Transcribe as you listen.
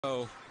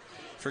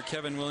For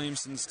Kevin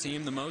Williamson's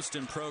team, the most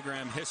in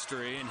program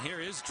history, and here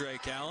is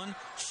Drake Allen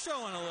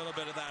showing a little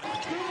bit of that.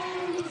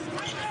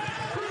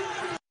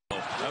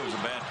 That was a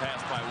bad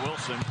pass by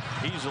Wilson,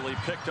 easily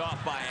picked off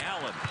by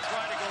Allen.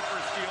 Trying to go for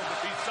a steal, but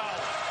he's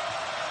solid.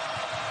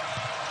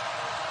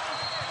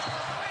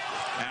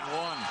 And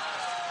one.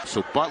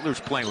 So Butler's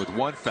playing with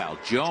one foul.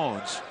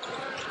 Jones,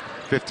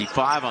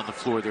 55 on the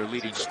floor, their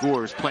leading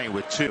scorer, is playing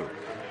with two.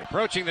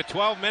 Approaching the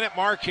 12-minute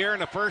mark here in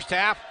the first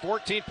half.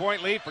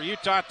 14-point lead for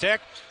Utah Tech.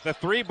 The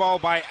three ball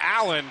by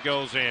Allen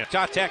goes in.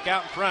 Utah Tech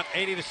out in front,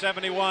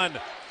 80-71.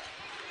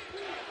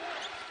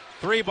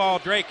 Three ball,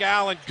 Drake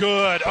Allen,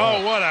 good.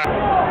 Oh, what a...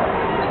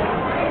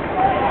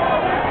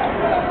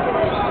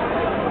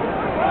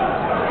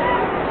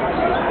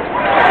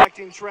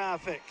 Directing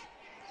traffic.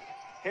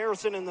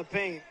 Harrison in the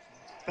paint.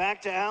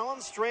 Back to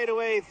Allen,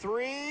 straightaway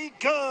three,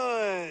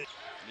 good.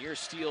 Near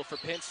steal for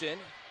Pinson.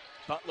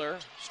 Butler,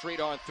 straight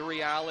on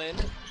three, Allen.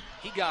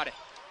 He got it.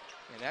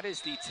 And that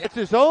is the... It's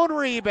his own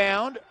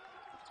rebound.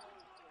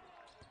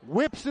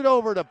 Whips it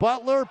over to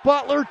Butler.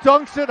 Butler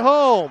dunks it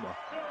home.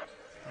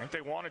 I think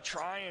they want to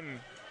try and,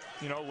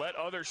 let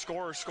other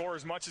scorers score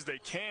as much as they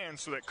can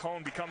so that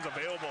Cone becomes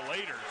available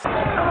later.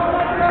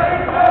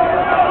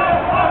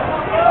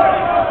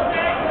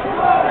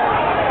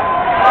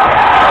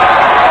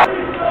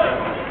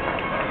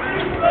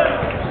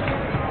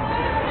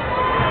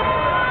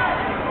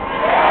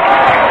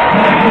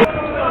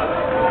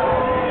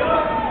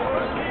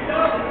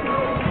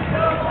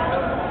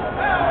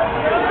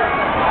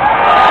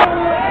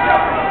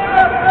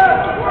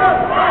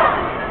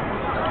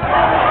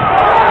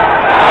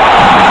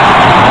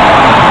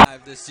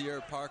 This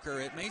year, Parker,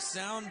 it may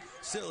sound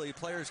silly.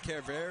 Players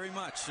care very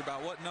much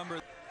about what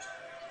number.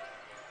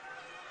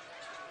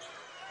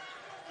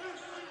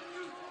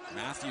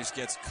 Matthews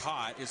gets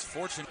caught, is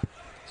fortunate.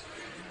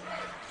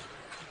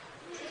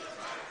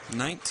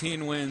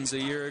 19 wins a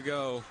year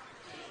ago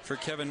for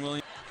Kevin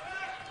Williams.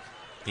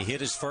 He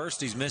hit his first,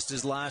 he's missed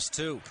his last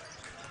two.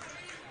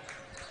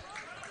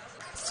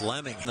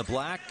 Fleming in the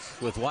black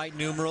with white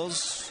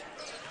numerals.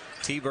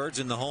 T-Birds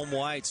in the home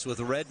whites with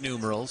red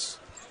numerals.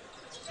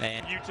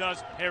 And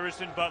Utah's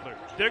Harrison Butler.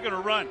 They're going to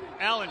run.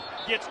 Allen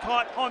gets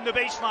caught on the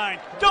baseline.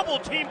 Double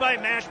team by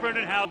Mashburn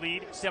and Howe.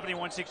 Lead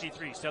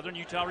 71-63. Southern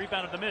Utah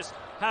rebounded the miss.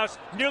 House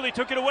nearly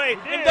took it away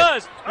and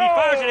does. He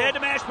fires it ahead to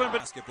Mashburn. But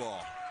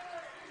basketball.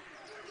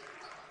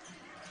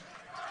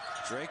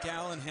 Drake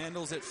Allen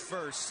handles it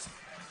first.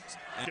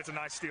 Gets a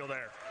nice steal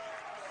there.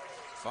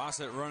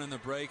 Fawcett running the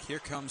break. Here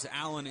comes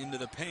Allen into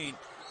the paint,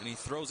 and he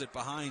throws it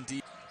behind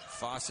deep.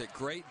 Fawcett,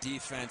 great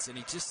defense, and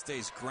he just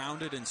stays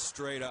grounded and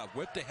straight up.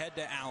 Whipped ahead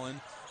to Allen,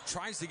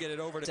 tries to get it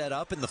over to... Set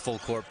up in the full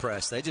court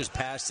press. They just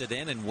passed it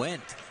in and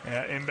went.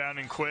 Yeah,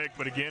 inbounding quick,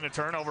 but again, a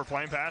turnover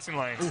playing passing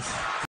lane.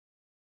 Oof.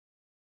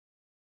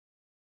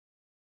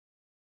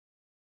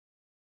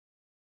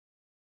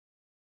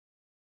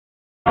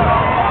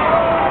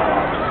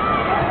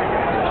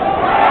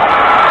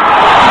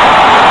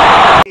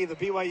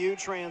 The BYU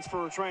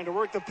transfer trying to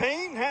work the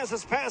paint, has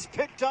his pass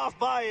picked off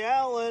by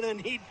Allen, and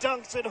he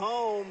dunks it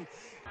home.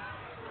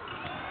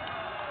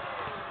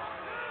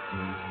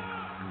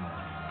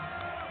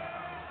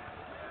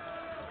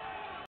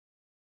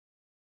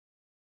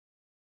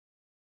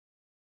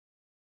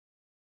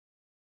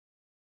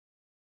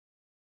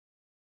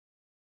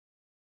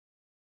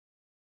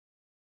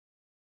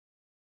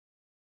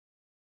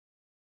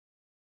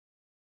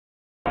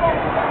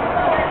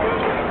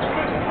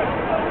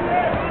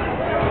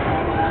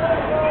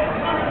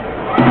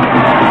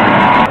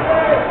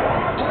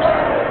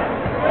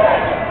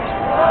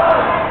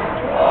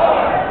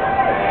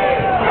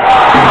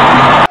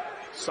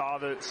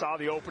 Saw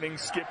the opening,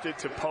 skipped it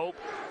to Pope.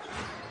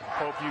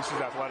 Pope uses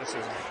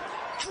athleticism.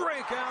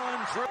 Drake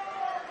Allen.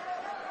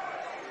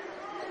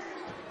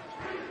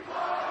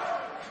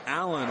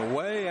 Allen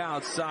way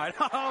outside.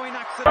 Oh, he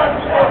knocks it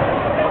out.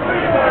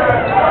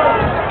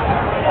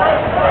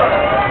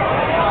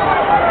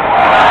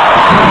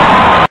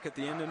 At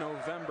the end of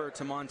November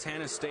to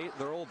Montana State,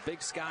 their old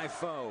Big Sky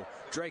foe.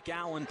 Drake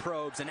Allen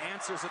probes and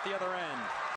answers at the other end.